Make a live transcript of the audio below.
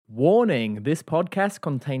Warning, this podcast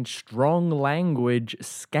contains strong language,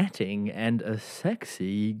 scatting, and a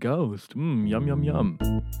sexy ghost. Yum, yum, yum.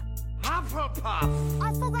 Hufflepuff!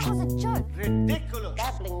 I thought that was a joke. Ridiculous!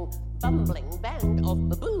 Babbling, bumbling band of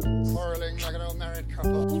baboons. Quarrelling like an old married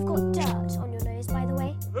couple. You've got dirt on your nose, by the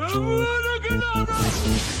way.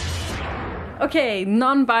 Okay,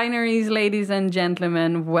 non-binaries, ladies and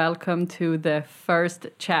gentlemen, welcome to the first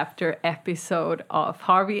chapter episode of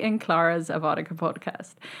Harvey and Clara's Vodka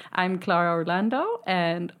podcast. I'm Clara Orlando,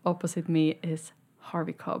 and opposite me is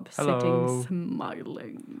Harvey Cobb, Hello. Sitting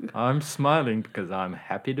smiling. I'm smiling because I'm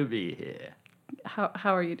happy to be here.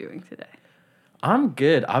 How are you doing today? I'm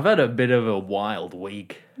good. I've had a bit of a wild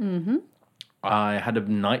week. Mm-hmm. I had a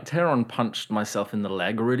night terror and punched myself in the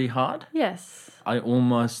leg really hard. Yes. I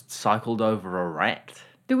almost cycled over a rat.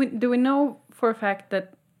 Do we know for a fact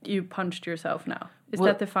that you punched yourself now? Is Well-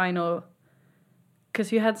 that the final?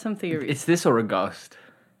 Because you had some theories. It's this or a ghost.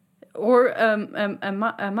 Or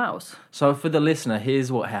a mouse. So for the listener,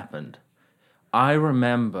 here's what happened. I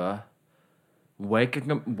remember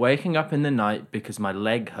waking up in the night because my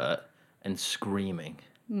leg hurt and screaming.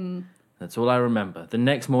 That's all I remember. The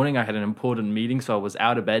next morning I had an important meeting, so I was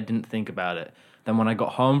out of bed, didn't think about it. Then when I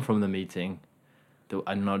got home from the meeting,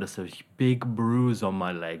 I noticed a big bruise on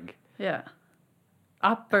my leg. Yeah.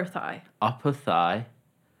 Upper thigh. Upper thigh.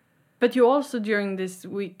 But you also, during this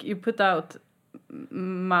week, you put out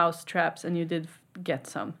mouse traps and you did get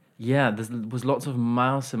some. Yeah, there was lots of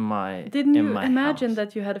mouse in my Didn't in you my imagine house.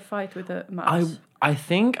 that you had a fight with a mouse? I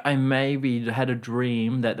think I maybe had a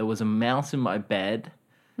dream that there was a mouse in my bed,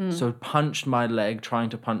 so punched my leg trying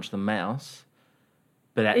to punch the mouse,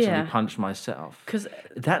 but actually Yeah. punched myself. Because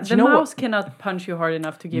That's the you know mouse what? cannot punch you hard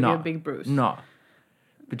enough to give you a big bruise. No.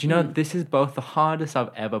 But you know, this is both the hardest I've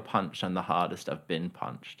ever punched and the hardest I've been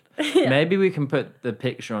punched. Maybe we can put the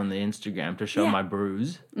picture on the Instagram to show Yeah. my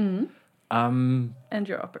bruise. And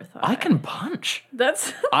your upper thigh. I can punch.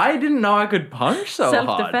 That's I didn't know I could punch so hard.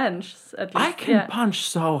 self-defense, at least. I can punch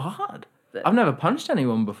so hard. I've never punched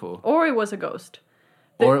anyone before. Or it was a ghost.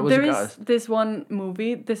 Or it was a There is ghost. this one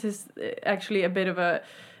movie. This is actually a bit of a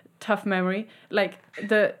tough memory. Like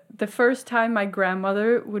the first time my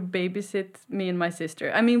grandmother would babysit me and my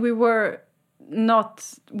sister. I mean, we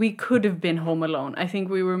could have been home alone. I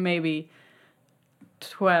think we were maybe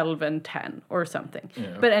 12 and 10 or something.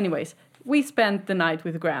 Yeah. But anyways, we spent the night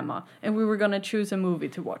with grandma and we were going to choose a movie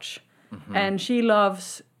to watch. Mm-hmm. And she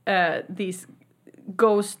loves these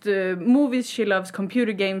ghost movies. She loves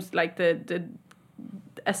computer games like the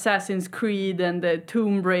Assassin's Creed and the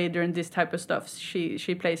Tomb Raider and this type of stuff.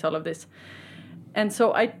 She plays all of this. And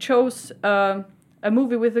so I chose a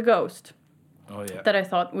movie with a ghost Oh yeah. that I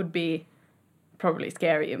thought would be probably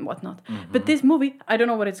scary and whatnot. But this movie, I don't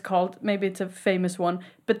know what it's called. Maybe it's a famous one.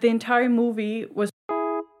 But the entire movie was...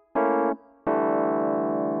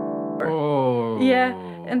 Oh. Yeah,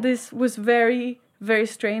 and this was very, very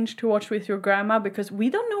strange to watch with your grandma because we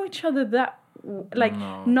don't know each other that... Like,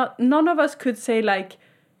 none of us could say, like,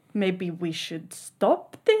 maybe we should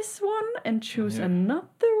stop this one and choose another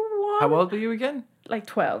one. How old were you again? Like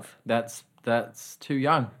 12. That's too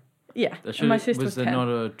young. Yeah, There and my sister was there 10. not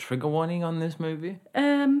a trigger warning on this movie?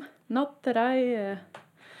 Not that I...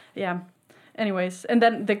 yeah. Anyways, and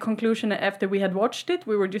then the conclusion after we had watched it,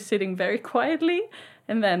 we were just sitting very quietly.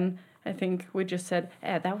 And then I think we just said,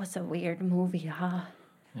 that was a weird movie, huh?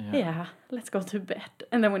 Yeah, let's go to bed.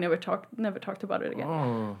 And then we never talked about it again.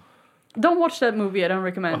 Oh. Don't watch that movie, I don't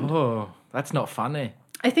recommend. Oh, that's not funny.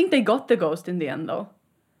 I think they got the ghost in the end, though.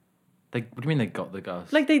 What do you mean they got the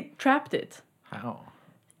ghost? Like, they trapped it. How?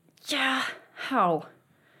 Yeah, how?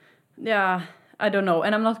 Yeah, I don't know.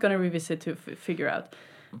 And I'm not going to revisit to figure out.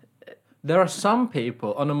 There are some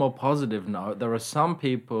people, on a more positive note, there are some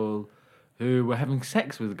people who were having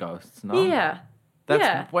sex with ghosts, no? Yeah. That's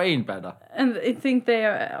yeah. way better. And I think they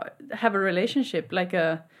have a relationship, like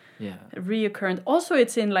a reoccurrent. Also,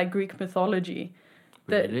 it's in, like, Greek mythology.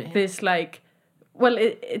 Really? This, like... Well,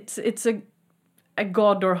 it's a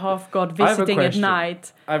god or half god I have a visiting at question.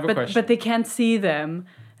 night. I have a question. But they can't see them.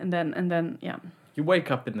 And then, yeah. You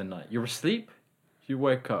wake up in the night. You're asleep. You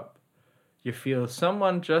wake up. You feel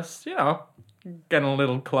someone just, getting a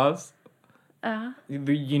little close.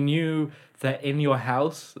 You knew that in your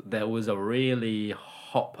house there was a really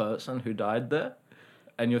hot person who died there.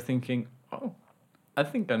 And you're thinking, oh, I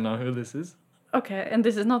think I know who this is. Okay, and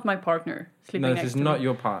this is not my partner sleeping No, next this is to not me.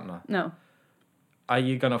 your partner. No. Are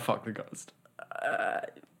you gonna fuck the ghost?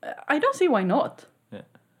 I don't see why not. Yeah.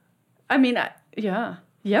 I mean, yeah.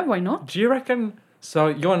 Yeah, why not? Do you reckon... So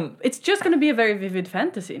you're... It's just going to be a very vivid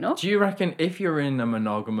fantasy, no? Do you reckon if you're in a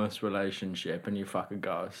monogamous relationship and you fuck a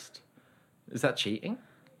ghost, is that cheating?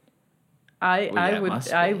 I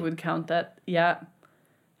would count that. Yeah.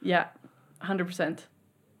 Yeah. 100%.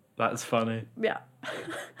 That's funny. Yeah.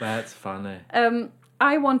 That's funny.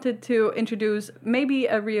 I wanted to introduce maybe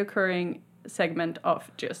a reoccurring segment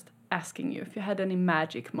of just asking you if you had any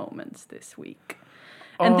magic moments this week.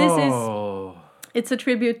 And it's a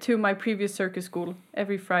tribute to my previous circus school.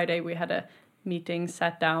 Every Friday we had a meeting,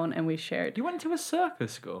 sat down, and we shared. You went to a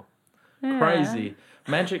circus school? Yeah. Crazy.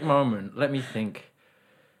 Magic moment. Let me think.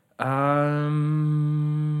 I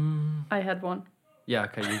had one. Yeah,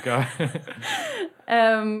 okay, you go.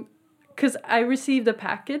 Because I received a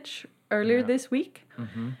package earlier this week,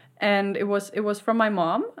 and it was from my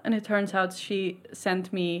mom, and it turns out she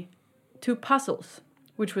sent me 2 puzzles,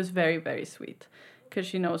 which was very, very sweet, because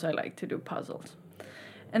she knows I like to do puzzles.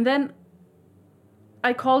 And then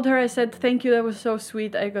I called her, I said, thank you, that was so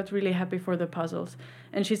sweet, I got really happy for the puzzles.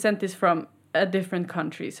 And she sent this from a different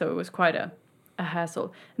country, so it was quite a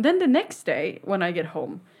hassle. And then the next day, when I get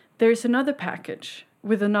home, there's another package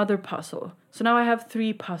with another puzzle. So now I have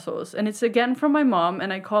 3 puzzles, and it's again from my mom,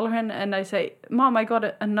 and I call her and I say, Mom, I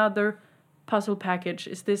got another puzzle package.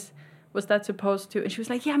 Was that supposed to? And she was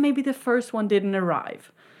like, yeah, maybe the first one didn't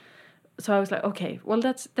arrive. So I was like, okay, well,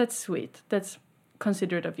 that's sweet. That's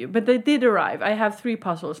considerate of you. But they did arrive. I have 3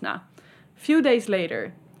 puzzles now. A few days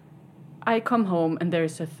later, I come home, and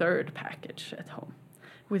there's a 3rd package at home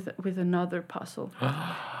with another puzzle.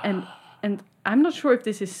 And I'm not sure if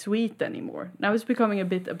this is sweet anymore. Now it's becoming a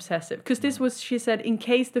bit obsessive. Because this was, she said, in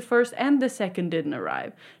case the first and the second didn't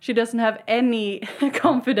arrive. She doesn't have any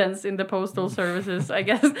confidence in the postal services, I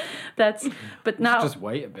guess. But now... Just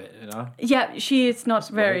wait a bit, you know? Yeah, she is not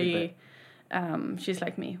very... she's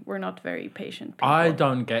like me. We're not very patient people. I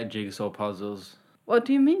don't get jigsaw puzzles. What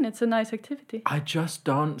do you mean? It's a nice activity. I just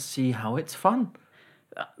don't see how it's fun.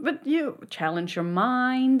 But you challenge your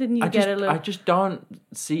mind and you get a little... I just don't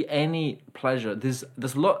see any pleasure. There's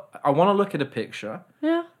I want to look at a picture.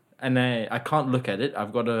 Yeah. And I can't look at it.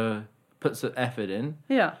 I've got to put some effort in.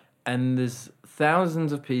 Yeah. And there's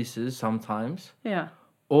thousands of pieces sometimes. Yeah.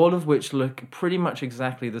 All of which look pretty much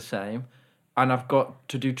exactly the same. And I've got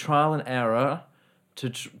to do trial and error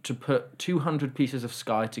to put 200 pieces of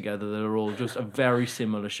sky together that are all just a very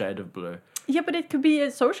similar shade of blue. Yeah, but it could be a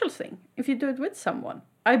social thing if you do it with someone.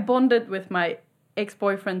 I bonded with my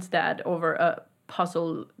ex-boyfriend's dad over a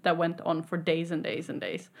puzzle that went on for days and days and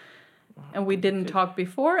days. And we didn't talk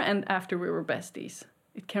before and after we were besties.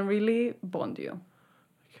 It can really bond you.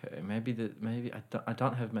 Okay, maybe I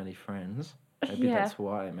don't have many friends. Maybe that's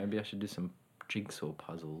why. Maybe I should do some jigsaw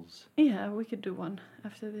puzzles. Yeah, we could do one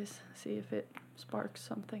after this. See if it sparks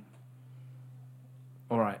something.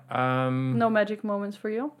 All right. No magic moments for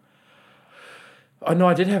you? Oh no,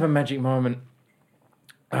 I did have a magic moment.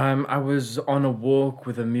 I was on a walk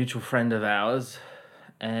with a mutual friend of ours,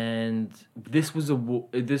 and this was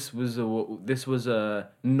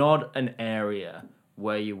not an area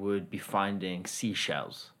where you would be finding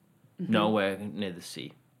seashells, nowhere near the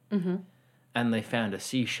sea. Mm-hmm. And they found a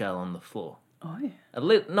seashell on the floor. Oh yeah.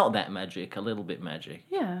 Not that magic, a little bit magic.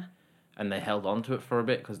 Yeah. And they held on to it for a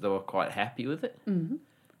bit because they were quite happy with it. Mm-hmm.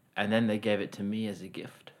 And then they gave it to me as a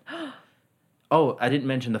gift. Oh, I didn't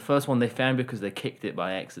mention the first one they found because they kicked it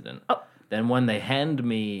by accident. Oh. Then when they hand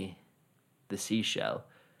me the seashell,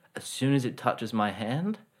 as soon as it touches my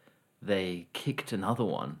hand, they kicked another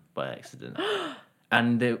one by accident.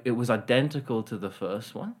 And it was identical to the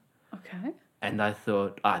first one. Okay. And I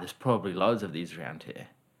thought, there's probably loads of these around here.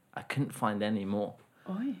 I couldn't find any more.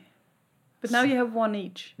 Oh, yeah. But now you have one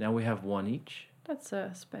each. Now we have one each. That's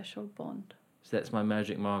a special bond. So that's my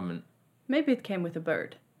magic moment. Maybe it came with a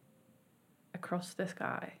bird. Across the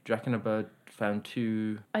sky. Do you reckon a bird found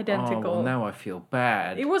 2... Identical. Oh, well, now I feel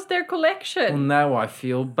bad. It was their collection. Well, now I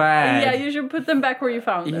feel bad. Yeah, you should put them back where you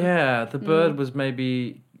found them. Yeah, the bird was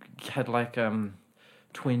maybe... had like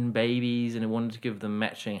twin babies and it wanted to give them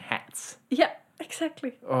matching hats. Yeah,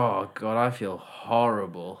 exactly. Oh, God, I feel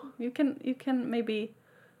horrible. You can maybe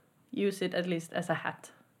use it at least as a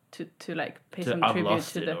hat to like pay some I've tribute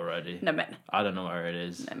lost to it the... already. No, man. I don't know where it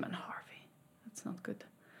is. No, man, Harvey. That's not good.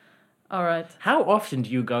 All right. How often do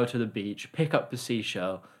you go to the beach, pick up the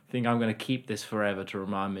seashell, think I'm going to keep this forever to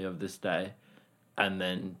remind me of this day, and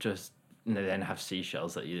then have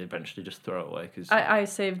seashells that you eventually just throw away? Cause I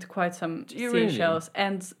saved quite some seashells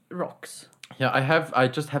and rocks. Yeah, I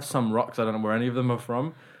just have some rocks. I don't know where any of them are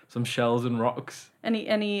from. Some shells and rocks.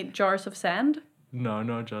 Any jars of sand? No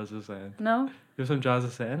jars of sand. No? You have some jars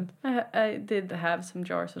of sand? I did have some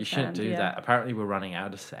jars of sand. You shouldn't do that. Apparently we're running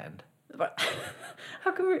out of sand. But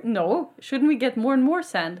how can we? No, shouldn't we get more and more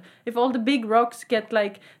sand? If all the big rocks get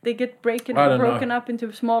broken up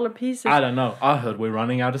into smaller pieces. I don't know. I heard we're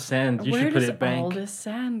running out of sand. You should put it back. Where does all the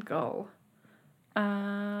sand go?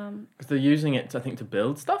 Because they're using it, I think, to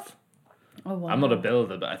build stuff. Oh wow. I'm not a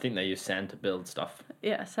builder, but I think they use sand to build stuff.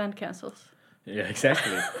 Yeah, sand castles. Yeah,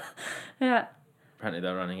 exactly. Yeah. Apparently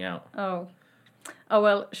they're running out. Oh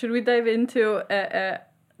well. Should we dive into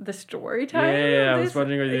the story time? Yeah, I was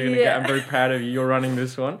wondering whether you're going to get... I'm very proud of you. You're running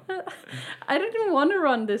this one. I didn't want to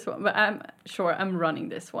run this one, but I'm sure I'm running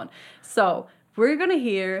this one. So, we're going to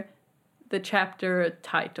hear the chapter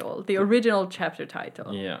title, the original chapter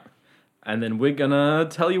title. Yeah. And then we're going to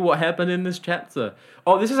tell you what happened in this chapter.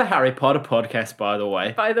 Oh, this is a Harry Potter podcast, by the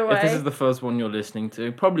way. If this is the first one you're listening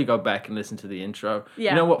to, probably go back and listen to the intro. Yeah.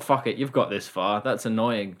 You know what? Fuck it. You've got this far. That's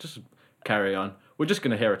annoying. Just carry on. We're just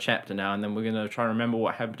going to hear a chapter now, and then we're going to try and remember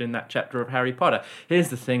what happened in that chapter of Harry Potter. Here's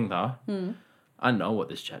the thing, though. I know what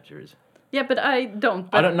this chapter is. Yeah, but I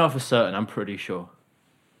don't. But I don't know for certain. I'm pretty sure.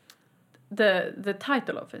 The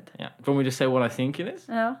title of it. Yeah. Do you want me to say what I think it is?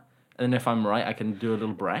 Yeah. And if I'm right, I can do a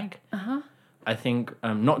little brag. Uh-huh. I think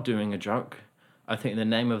I'm not doing a joke. I think the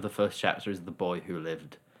name of the first chapter is The Boy Who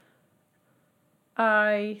Lived.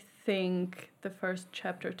 I think the first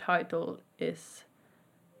chapter title is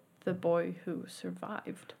The Boy Who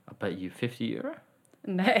Survived. I bet you €50.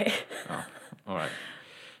 Nay. Oh, all right.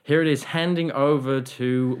 Here it is, handing over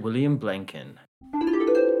to William Blenkin.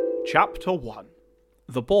 Chapter 1.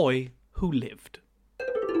 The Boy Who Lived.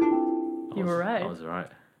 You were right. I was right.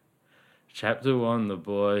 Chapter 1, The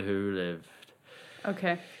Boy Who Lived.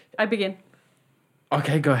 Okay, I begin.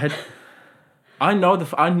 Okay, go ahead. I know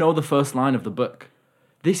the first line of the book.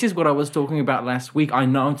 This is what I was talking about last week. I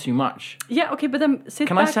know too much. Yeah, okay, but then sit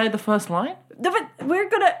Can back. I say the first line? No, but we're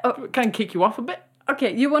gonna... Oh. Can I kick you off a bit?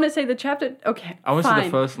 Okay, you want to say the chapter? Okay, I want to fine. say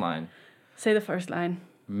the first line. Say the first line.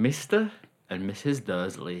 Mr. and Mrs.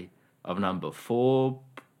 Dursley of number 4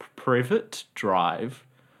 Privet Drive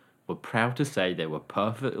were proud to say they were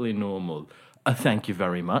perfectly normal. Thank you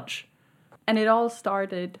very much. And it all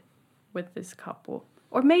started with this couple.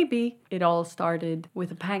 Or maybe it all started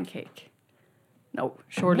with a pancake. No,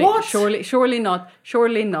 surely not.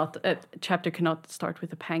 Surely not. A chapter cannot start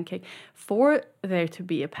with a pancake. For there to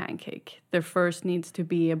be a pancake, there first needs to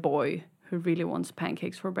be a boy who really wants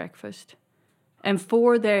pancakes for breakfast. And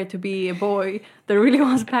for there to be a boy that really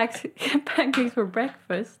wants pancakes for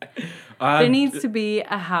breakfast, there needs to be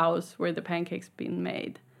a house where the pancakes been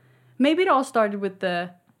made. Maybe it all started with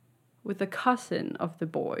the cousin of the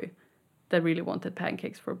boy that really wanted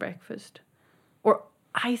pancakes for breakfast. Or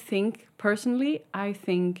I think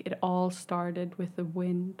it all started with the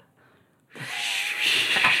wind.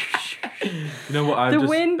 You know what? The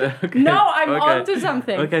wind. Okay. No, I'm onto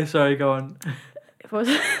something. Okay, sorry, go on.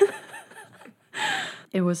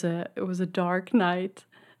 It was a dark night,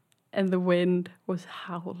 and the wind was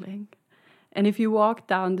howling. And if you walk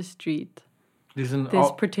down the street this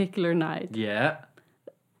particular night, yeah,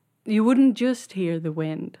 you wouldn't just hear the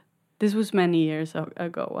wind. This was many years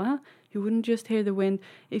ago, huh? You wouldn't just hear the wind.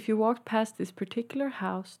 If you walked past this particular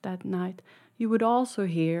house that night, you would also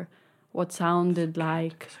hear what sounded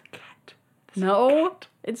like... There's a cat.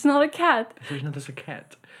 It's not a cat. There's a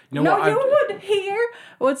cat. You would hear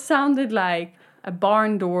what sounded like a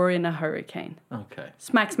barn door in a hurricane. Okay.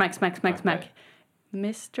 Smack, smack, smack, smack, smack.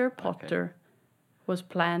 Mr. Potter was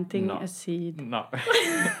planting a seed. No.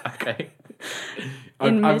 Okay.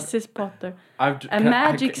 Mrs. Potter.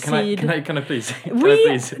 Magic seed. Can I please?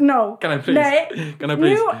 No. Can I please? Can I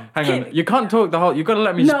please? Hang on. You can't talk the whole... You've got to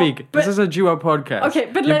let me speak. This is a duo podcast. Okay,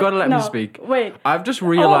 but you've got to let me speak. Wait. I've just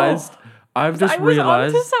realised... I was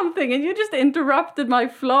onto something and you just interrupted my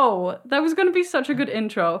flow. That was going to be such a good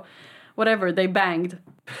intro. Whatever, they banged.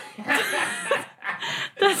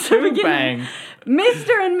 That's the beginning. Banged.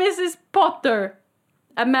 Mr. and Mrs. Potter.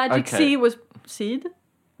 A magic seed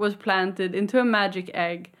was planted into a magic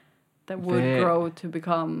egg that would grow to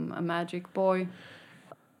become a magic boy.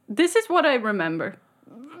 This is what I remember.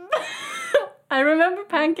 I remember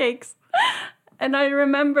pancakes. And I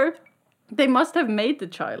remember they must have made the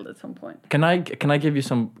child at some point. Can I give you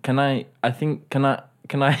some... Can I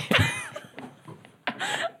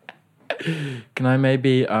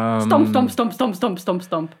maybe... Stomp.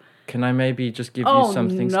 Can I maybe just give you some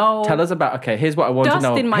things? No. Tell us about... Okay, here's what I want to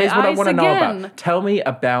know. Here's what I want to know about. Tell me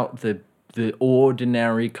about the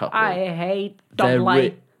ordinary couple. I hate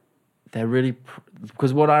Dublin. They're really...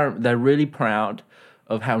 Because they're really proud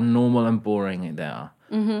of how normal and boring they are.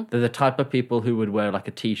 Mm-hmm. They're the type of people who would wear like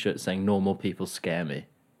a T-shirt saying "Normal people scare me."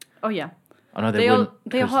 Oh yeah. I know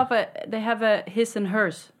they have a his and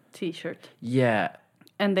hers T-shirt. Yeah.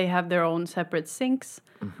 And they have their own separate sinks.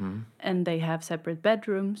 And they have separate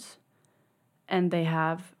bedrooms. And they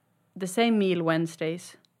have the same meal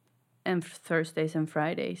Wednesdays and Thursdays and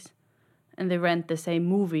Fridays. And they rent the same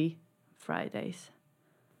movie Fridays.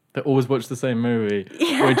 They always watch the same movie,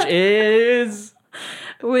 which is...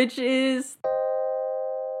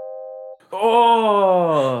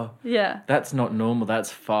 Oh! Yeah. That's not normal.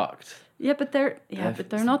 That's fucked. Yeah, but they're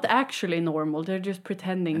not actually normal. They're just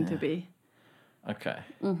pretending to be. Okay.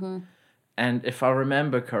 And if I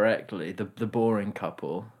remember correctly, the boring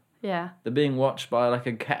couple, Yeah. they're being watched by like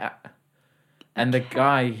a cat. And the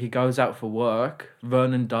guy, he goes out for work,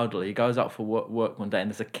 Vernon Dudley, he goes out for work one day and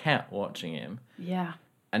there's a cat watching him. Yeah.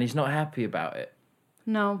 And he's not happy about it.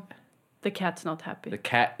 No, the cat's not happy. The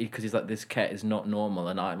cat, because he's like, this cat is not normal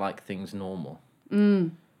and I like things normal.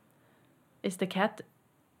 Is the cat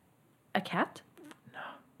a cat?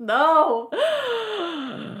 No.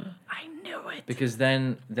 I knew it. Because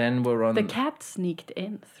then we're on... The cat sneaked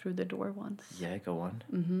in through the door once. Yeah, go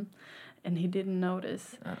on. And he didn't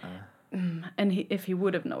notice. And if he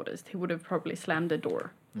would have noticed, he would have probably slammed the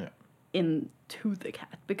door into the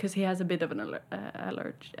cat because he has a bit of an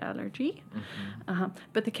allergy.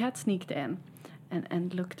 But the cat sneaked in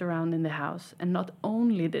and looked around in the house. And not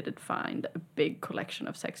only did it find a big collection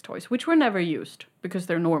of sex toys, which were never used because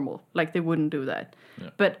they're normal. Like, they wouldn't do that. Yeah.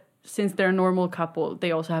 But since they're a normal couple,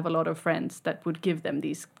 they also have a lot of friends that would give them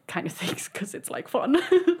these kind of things because it's like fun.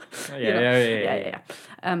 Yeah.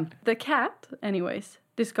 The cat, anyways,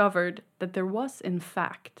 discovered that there was, in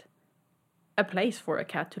fact, a place for a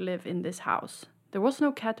cat to live in this house. There was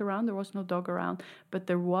no cat around, there was no dog around, but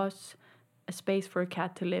there was a space for a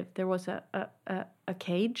cat to live. There was a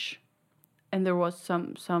cage, and there was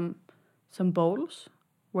some bowls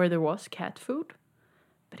where there was cat food,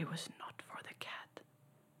 but it was not for the cat.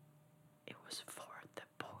 It was for the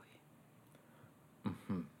boy.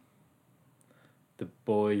 The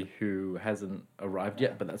boy who hasn't arrived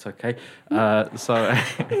yet, but that's okay. So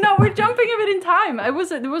no, we're jumping a bit in time. It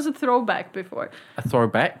was a throwback before. A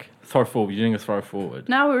throwback? Throw forward. You're doing a throw forward.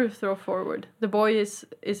 Now we're throw forward. The boy is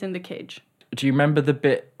in the cage. Do you remember the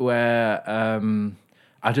bit where I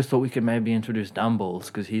just thought we could maybe introduce Dumbles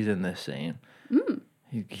because he's in this scene.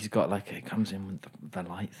 He's got like, he comes in with the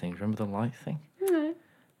light thing. Remember the light thing? No.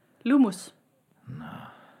 Lumus. No.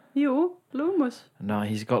 Jo, Lumus. No,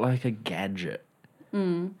 he's got like a gadget.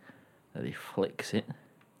 That he flicks it.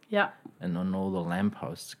 Yeah. And then all the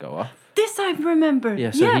lampposts go off. This I remember.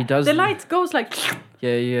 Yeah, so he does... The light goes like...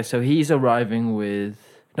 Yeah, so he's arriving with...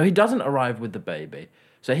 No, he doesn't arrive with the baby.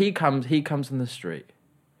 So he comes in the street.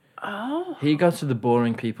 Oh. He goes to the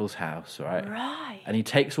boring people's house, right? Right. And he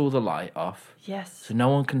takes all the light off. Yes. So no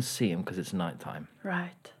one can see him because it's nighttime.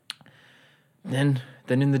 Right. Then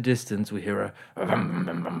in the distance we hear a...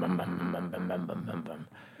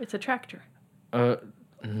 It's a tractor. No.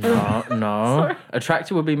 Sorry. A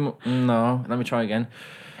tractor would be... No, let me try again.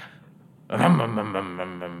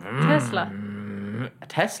 Tesla. A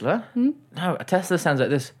Tesla? No, a Tesla sounds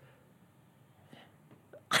like this.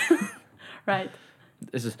 Right.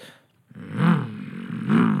 This is...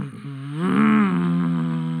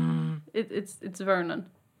 It's Vernon.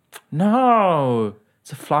 No!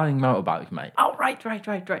 It's a flying motorbike, mate. Oh, right.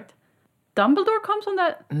 Dumbledore comes on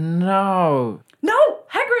that? No! No!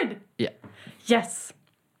 Hagrid! Yeah. Yes.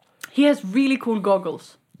 He has really cool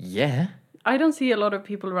goggles. Yeah? I don't see a lot of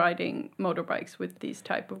people riding motorbikes with these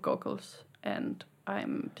type of goggles, and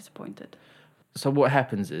I'm disappointed. So what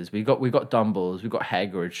happens is we got Dumbles, we got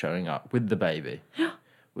Hagrid showing up with the baby.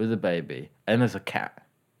 And there's a cat.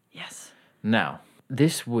 Yes. Now,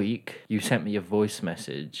 this week you sent me a voice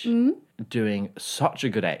message doing such a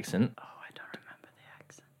good accent. Oh, I don't remember the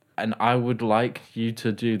accent. And I would like you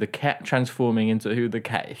to do the cat transforming into who the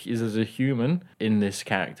cat is as a human in this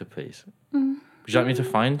character, please. Would you like me to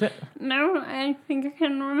find it? No, I think I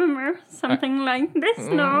can remember something like this,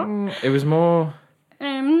 no? It was more...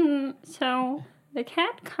 So the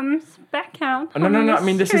cat comes back out. No. I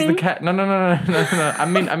mean, this is the cat. No. I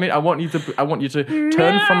mean, I want you to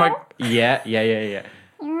turn from my... Yeah. Yeah.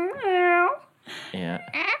 Yeah.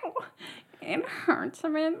 Ow. It hurts a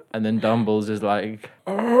bit. And then Dumbles is like,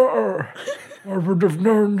 I would have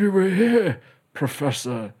known you were here,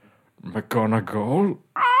 Professor McGonagall.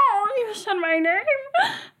 Oh, you said my name.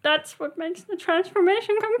 That's what makes the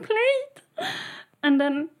transformation complete. And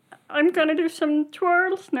then I'm gonna do some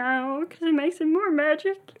twirls now, because it makes it more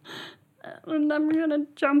magic. And I'm gonna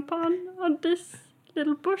jump on this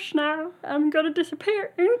little bush now. I'm gonna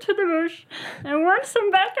disappear into the bush. And once I'm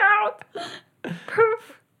back out,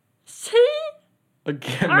 poof, see?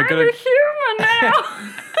 Again, I'm a human now.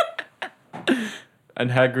 And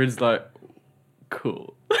Hagrid's like,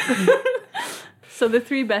 Cool. So the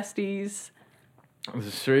three besties.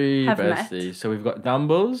 There's three Have besties. met. So we've got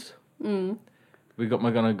Dumbles. We've got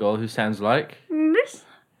McGonagall, who sounds like. This.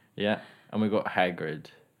 Yeah. And we've got Hagrid.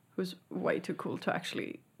 Who's way too cool to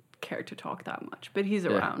actually care to talk that much, but he's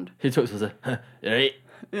Yeah. around. He talks as a. Yeah.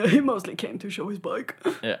 Yeah, he mostly came to show his bike.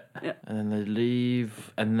 Yeah. Yeah. And then they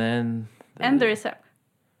leave, and then. And there is a.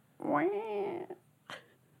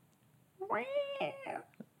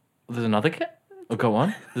 There's another cat? Oh, go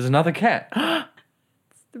on. There's another cat.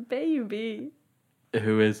 The baby.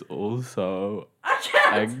 Who is also A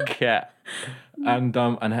cat. a cat. And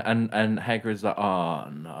Hagrid's like, oh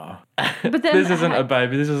no. But then this isn't a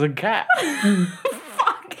baby, this is a cat.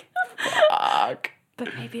 Fuck. Fuck.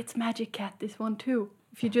 But maybe it's Magic Cat, this one too.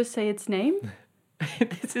 If you just say its name.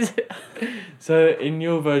 This is So in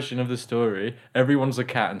your version of the story, everyone's a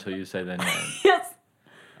cat until you say their name. Yes.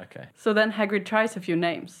 Okay. So then Hagrid tries a few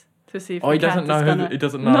names to see if Oh, the he cat doesn't know is who gonna... he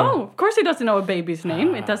doesn't know. No, of course he doesn't know a baby's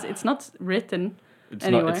name. It's not written.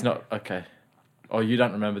 It's not okay. Oh, you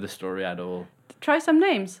don't remember the story at all. Try some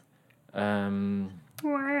names. What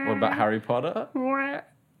about Harry Potter?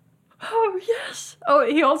 Oh, yes. Oh,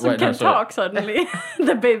 he also Wait, no, can sorry. talk suddenly.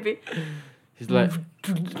 The baby. He's like,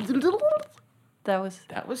 That was...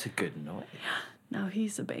 that was a good noise. Now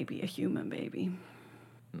he's a baby, a human baby.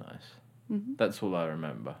 Nice. Mm-hmm. That's all I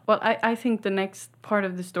remember. Well, I think the next part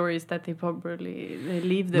of the story is that they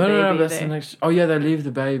leave the No, baby that's there. the next. Oh yeah, they leave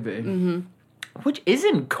the baby, which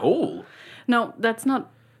isn't cool. No, that's not...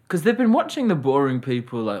 Because they've been watching the boring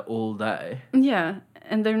people like all day. Yeah,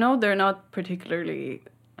 and they know they're not particularly...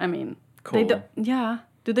 I mean... Cool. They don't, yeah.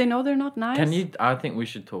 Do they know they're not nice? Can you? I think we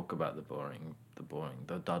should talk about the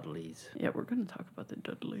Dudleys. Yeah, we're going to talk about the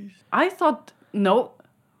Dudleys. I thought... No.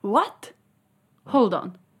 What? Hold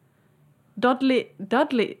on. Dudley,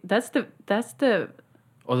 that's the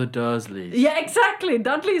Or the Dursleys. yeah, exactly.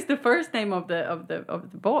 Dudley is the first name of the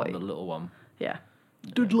boy. The little one. Yeah,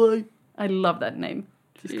 Dudley. I love that name.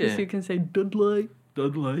 Just because Yeah. you can say Dudley,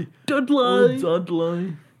 Dudley. Dudley.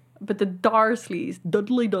 Dudley. But the Dursleys,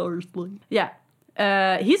 Dudley Dursley. Yeah,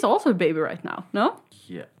 he's also a baby right now. No,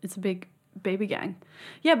 Yeah. it's a big baby gang.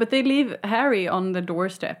 Yeah, but they leave Harry on the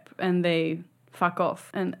doorstep and they fuck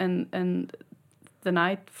off. And the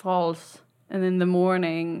night falls, and in the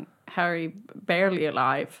morning, Harry, barely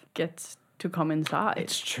alive, gets to come inside.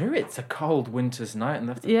 It's true. It's a cold winter's night, and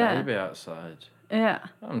there's the Yeah. baby outside. Yeah.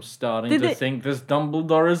 I'm starting Did to they- think this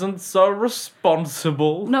Dumbledore isn't so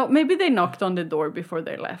responsible. No, maybe they knocked on the door before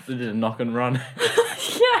they left. They did a knock and run.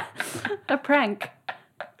 Yeah, a prank.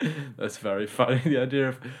 That's very funny. The idea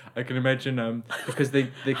of I can imagine because they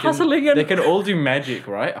Hustling can and- they can all do magic,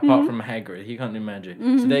 right? Apart from Hagrid, he can't do magic.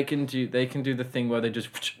 So they can do the thing where they just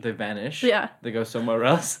they vanish. Yeah. They go somewhere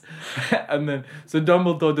else, and then so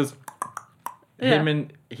Dumbledore does. Him Yeah.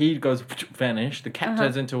 and he goes vanish. The cat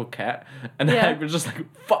turns into a cat, and Yeah. Hagrid's just like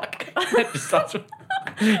fuck. Just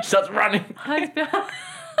starts running. Hides behind.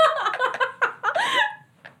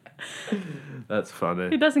 That's funny.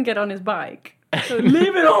 He doesn't get on his bike. So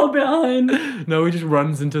leave it all behind. No, he just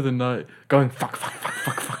runs into the night, going fuck, fuck, fuck,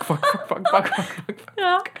 fuck, fuck, fuck, fuck, fuck, fuck, fuck, fuck.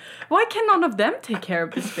 Yeah. Why can none of them take care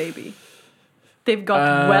of this baby? They've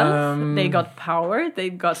got wealth, they got power,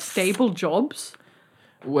 they've got stable jobs.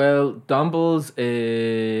 Well, Dumbles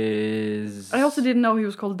is. I also didn't know he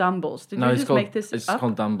was called Dumbles. Did No, you it's just called. make this It's up?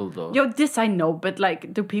 called Dumbledore. Yo, this I know, but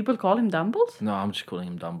like, do people call him Dumbles? No, I'm just calling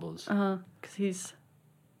him Dumbles Because he's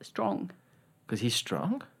strong. because he's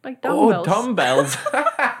strong. Like dumbbells. Oh, dumbbells!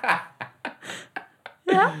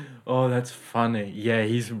 Yeah. Oh, that's funny. Yeah,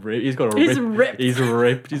 he's ripped. He's got a He's rip. ripped. He's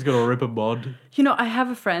ripped. He's got a ripper bod. You know, I have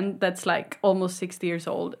a friend that's like almost 60 years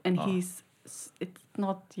old, and Oh. it's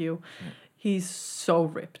not you. He's so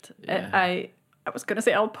ripped. Yeah. I was gonna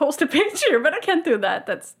say I'll post a picture, but I can't do that.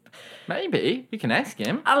 Maybe you can ask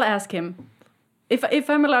him. I'll ask him. If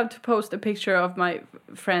I'm allowed to post a picture of my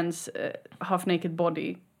friend's half naked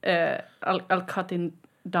body, I'll cut in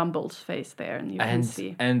Dumble's face there, and you can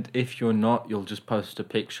see. And if you're not, you'll just post a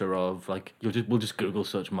picture of like we'll just Google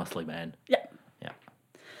search muscly man. Yeah. Yeah.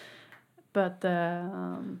 But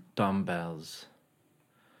Dumbbells.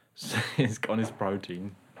 He's got his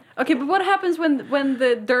protein. okay, but what happens when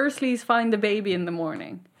the Dursleys find the baby in the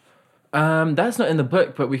morning? That's not in the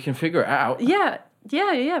book, but we can figure it out. Yeah.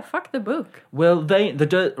 Fuck the book. Well, So the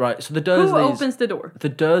Dursleys. Who opens the door? The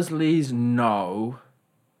Dursleys know.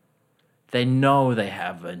 They know they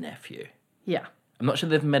have a nephew. Yeah. I'm not sure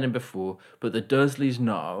they've met him before, but the Dursleys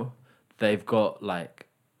know they've got like,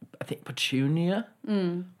 I think Petunia.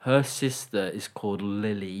 Her sister is called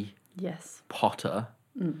Lily Yes. Potter,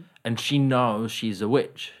 and she knows she's a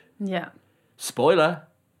witch. Yeah. Spoiler.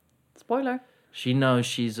 Spoiler. She knows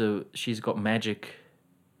she's got magic.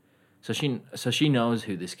 So she knows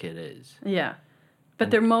who this kid is. Yeah. But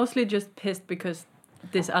they're mostly just pissed because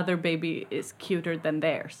this other baby is cuter than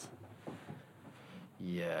theirs.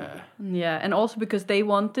 Yeah. Yeah, and also because they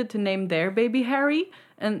wanted to name their baby Harry,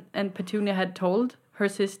 and Petunia had told her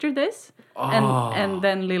sister this, and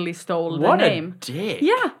then Lily stole the name. What a dick.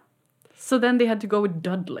 Yeah. So then they had to go with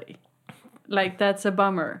Dudley. Like, that's a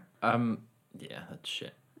bummer. Yeah, that's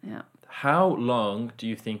shit. Yeah. How long do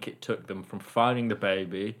you think it took them from finding the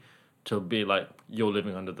baby to be like, you're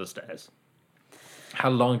living under the stairs? How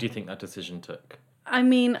long do you think that decision took? I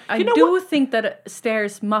mean, I do think that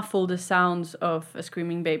stairs muffle the sounds of a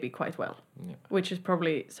screaming baby quite well. Yeah. Which is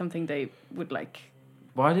probably something they would like.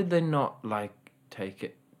 Why did they not, like, take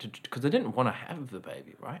it? Because they didn't want to have the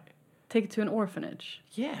baby, right? Take it to an orphanage.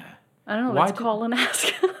 Yeah. I don't know, let's call and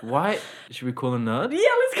ask. Why? Should we call a nerd? Yeah,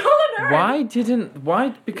 let's call a nerd.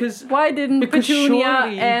 Why didn't Petunia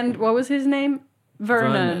surely, and, what was his name?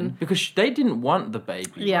 Vernon. Because they didn't want the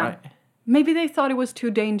baby, right? Maybe they thought it was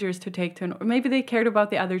too dangerous to take to maybe they cared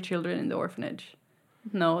about the other children in the orphanage.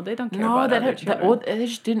 No, they don't care about other children. Or they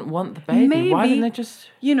just didn't want the baby. Maybe, why didn't they just...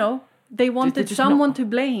 You know, they wanted someone to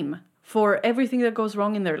blame for everything that goes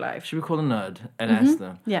wrong in their life. Should we call a nerd and ask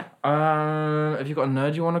them? Yeah. Have you got a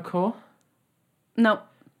nerd you want to call? No.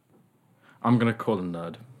 I'm going to call a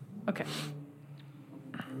nerd. Okay.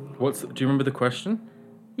 Do you remember the question?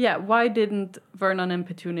 Yeah, why didn't Vernon and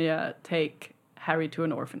Petunia take Harry to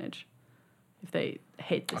an orphanage? If they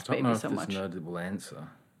hate this baby so much. I don't know if this nerd will answer.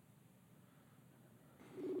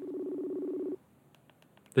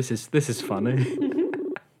 This is funny.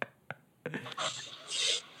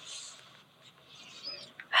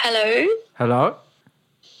 Hello. Hello.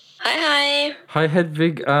 Hi. Hi,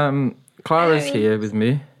 Hedvig. Clara's here with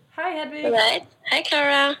me. Hi, Hedvig. Right. Hi,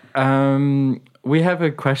 Clara. We have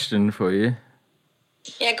a question for you.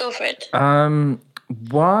 Yeah, go for it.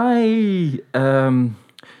 Why,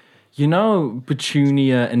 you know,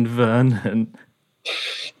 Petunia and Vernon.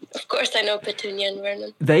 Of course, I know Petunia and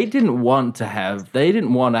Vernon. They didn't want to have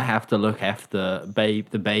to look after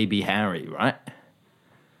the baby Harry, right?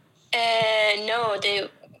 No, they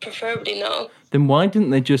preferably no. Then why didn't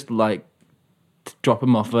they just drop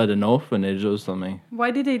him off at an orphanage or something? Why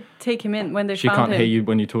did they take him in when they found him? She can't hear you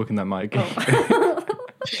when you talk in that mic. Oh.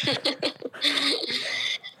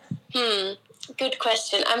 Good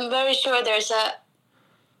question. I'm very sure there's a...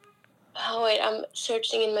 Oh, wait, I'm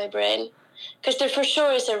searching in my brain. Because there for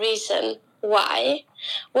sure is a reason why.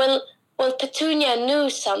 Well, Petunia knew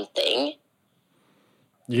something.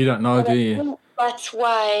 You don't know, do you? That's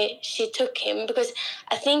why she took him. Because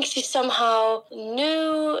I think she somehow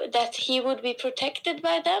knew that he would be protected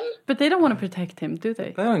by them. But they don't want to protect him, do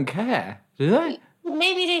they? They don't care, do they?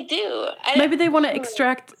 Maybe they do. Maybe they want to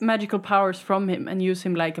extract magical powers from him and use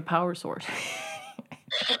him like a power source.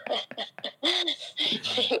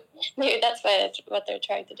 Maybe that's what they're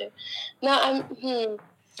trying to do. No,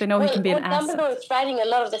 They know he can be an asset. Dumbledore is writing a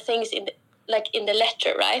lot of the things in the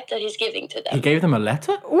letter, right? That he's giving to them. He gave them a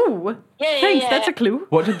letter? Ooh. Yeah, thanks, that's a clue.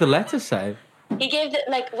 What did the letter say? He gave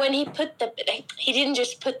when he put he didn't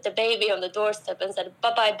just put the baby on the doorstep and said,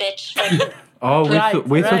 "Bye-bye, bitch."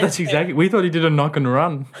 We thought that's exactly... We thought he did a knock and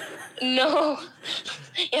run. No.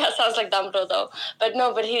 Yeah, sounds like Dumbledore though. But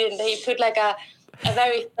he didn't. He put a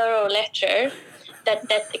very thorough letter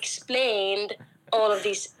that explained all of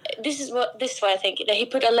these. This is why I think that he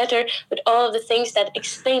put a letter with all of the things that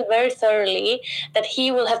explained very thoroughly that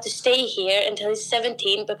he will have to stay here until he's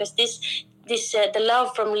 17 because the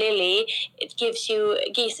love from Lily, it gives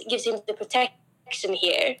him the protection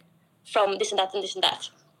here from this and that and this and that.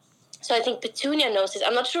 So I think Petunia knows it.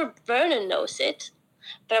 I'm not sure Vernon knows it,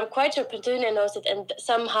 but I'm quite sure Petunia knows it, and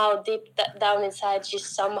somehow deep down inside she's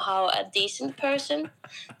somehow a decent person.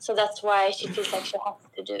 So that's why she feels like she has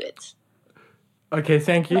to do it. Okay,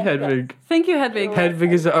 thank you, Hedvig. Thank you, Hedvig.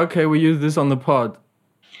 Hedvig, is it okay we use this on the pod?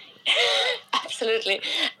 Absolutely.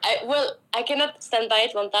 I cannot stand by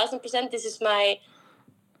it 1000%. This is my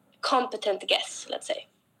competent guess, let's say.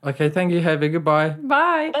 Okay, thank you, Hedvig. Goodbye.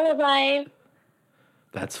 Bye. Bye-bye.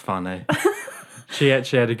 That's funny. She had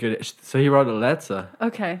a good... So he wrote a letter.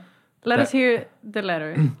 Okay. Let us hear the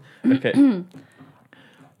letter. Okay.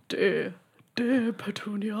 Dear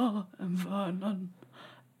Petunia and Vernon,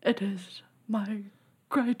 it is my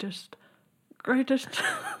greatest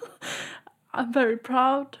I'm very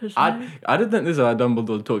proud to say. I don't think this is how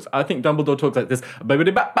Dumbledore talks. I think Dumbledore talks like this.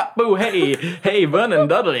 Boo, hey, Vernon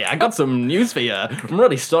Dudley, I got some news for you. I'm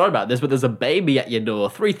really sorry about this, but there's a baby at your door.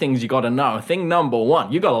 3 things you gotta know. Thing number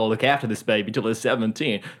 1, you gotta look after this baby till it's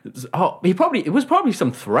 17. It was probably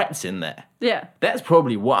some threats in there. Yeah. That's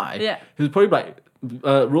probably why. Yeah. He was probably like,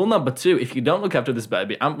 rule number 2, if you don't look after this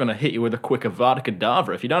baby, I'm gonna hit you with a quick Avada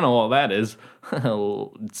Kedavra. If you don't know what that is,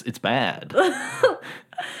 well, it's bad.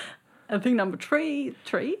 I think number 3.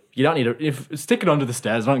 You don't need to stick it under the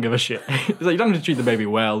stairs. I don't give a shit. It's like, you don't need to treat the baby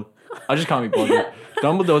well. I just can't be bothered.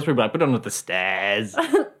 Dumbledore's probably like, put it under the stairs.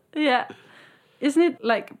 Yeah. Isn't it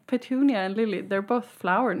like Petunia and Lily? They're both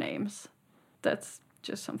flower names. That's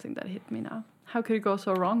just something that hit me now. How could it go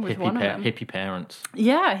so wrong with one of them? Hippie parents.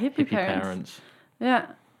 Yeah, hippie parents. Yeah.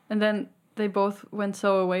 And then they both went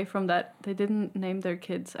so away from that, they didn't name their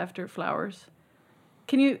kids after flowers.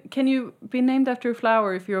 Can you be named after a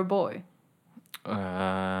flower if you're a boy? Yep.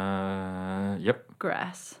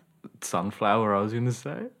 Grass. Sunflower, I was going to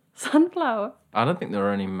say. Sunflower. I don't think there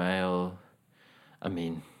are any male... I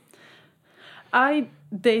mean... I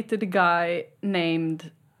dated a guy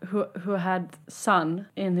named... who had sun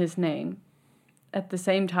in his name at the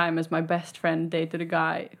same time as my best friend dated a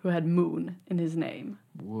guy who had moon in his name.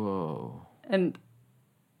 Whoa. And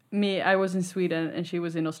I was in Sweden and she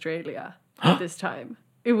was in Australia at this time.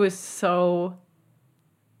 It was so...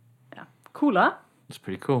 Yeah. Cool, huh? It's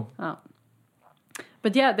pretty cool. Oh.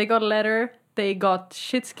 But yeah, they got a letter, they got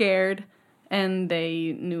shit scared, and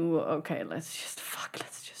they knew, okay, let's just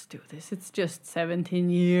do this. It's just 17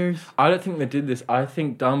 years. I don't think they did this. I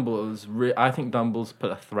think Dumble's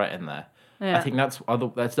put a threat in there. Yeah. I think that's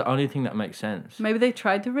the only thing that makes sense. Maybe they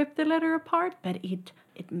tried to rip the letter apart, but it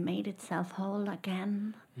made itself whole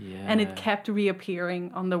again. Yeah. And it kept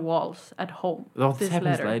reappearing on the walls at home. Oh, this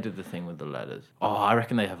happens letter. later, the thing with the letters. Oh, I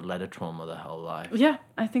reckon they have letter trauma their whole life. Yeah,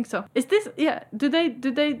 I think so. Is this, yeah, do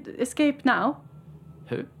they escape now?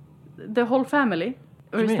 Who? The whole family?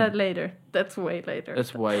 Or you is mean? that later? That's way later.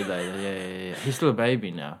 That's way later, yeah. He's still a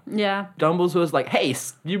baby now. Yeah. Dumbledore's like, hey,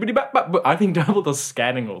 skibbity-bap-bap-boo. I think Dumbledore's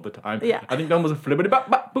scanning all the time. Yeah. I think Dumbledore's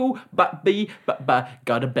flibbity-bap-bap-boo, bap-bee-bap-ba,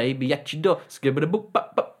 got a baby at your door,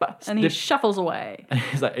 skibbity-boop-bap-bap-ba. And he shuffles away. And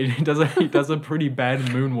he's like, he does a pretty bad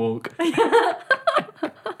moonwalk.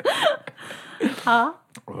 Huh?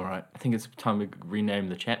 All right, I think it's time we rename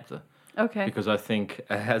the chapter. Okay. Because I think,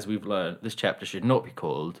 as we've learned, this chapter should not be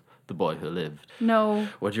called The Boy Who Lived. No.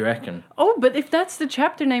 What do you reckon? Oh, but if that's the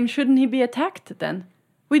chapter name, shouldn't he be attacked then?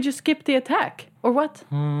 We just skip the attack. Or what?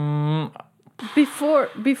 Before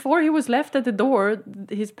he was left at the door,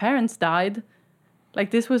 his parents died.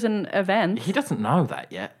 Like, this was an event. He doesn't know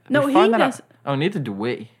that yet. No, We he find that does. out- Oh, neither do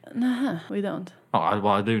we. Nah, we don't. Oh,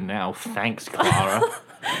 I do now. Thanks, Clara.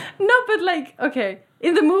 No, but like, okay.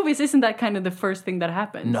 In the movies, isn't that kind of the first thing that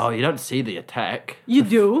happens? No, you don't see the attack. You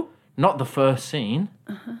do? Not the first scene.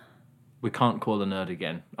 We can't call a nerd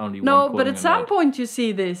again. Only No, one but calling at a some nerd. point you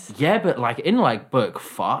see this. Yeah, but like in like book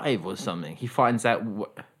 5 or something, he finds out.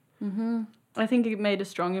 I think it made a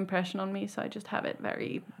strong impression on me, so I just have it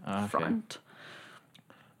very front.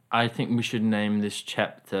 I think we should name this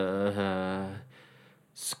chapter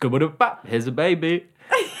Skoobdepap. Here's a baby.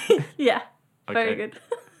 Yeah, very Okay. good.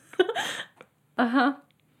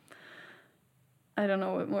 I don't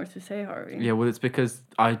know what more to say, Harvey. Yeah, well, it's because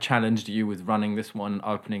I challenged you with running this one,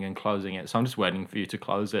 opening and closing it. So I'm just waiting for you to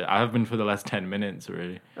close it. I have been for the last 10 minutes,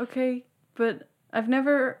 really. Okay, but I've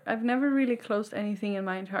never really closed anything in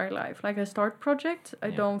my entire life. Like I start projects, I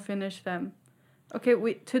don't finish them. Okay,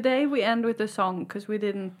 today we end with a song because we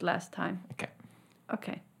didn't last time.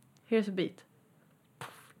 Okay, here's a beat.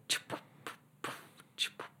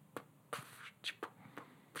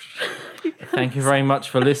 Thank you very much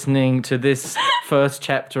for listening to this first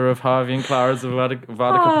chapter of Harvey and Clara's Vadica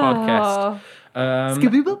podcast.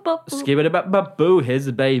 Skibbity-bap-bap-boo, here's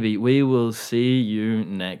a baby. We will see you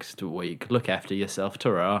next week. Look after yourself.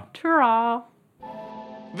 Ta-ra. Ta-ra!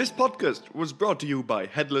 This podcast was brought to you by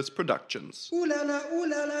Headless Productions. Ooh la la, ooh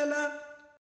la la la.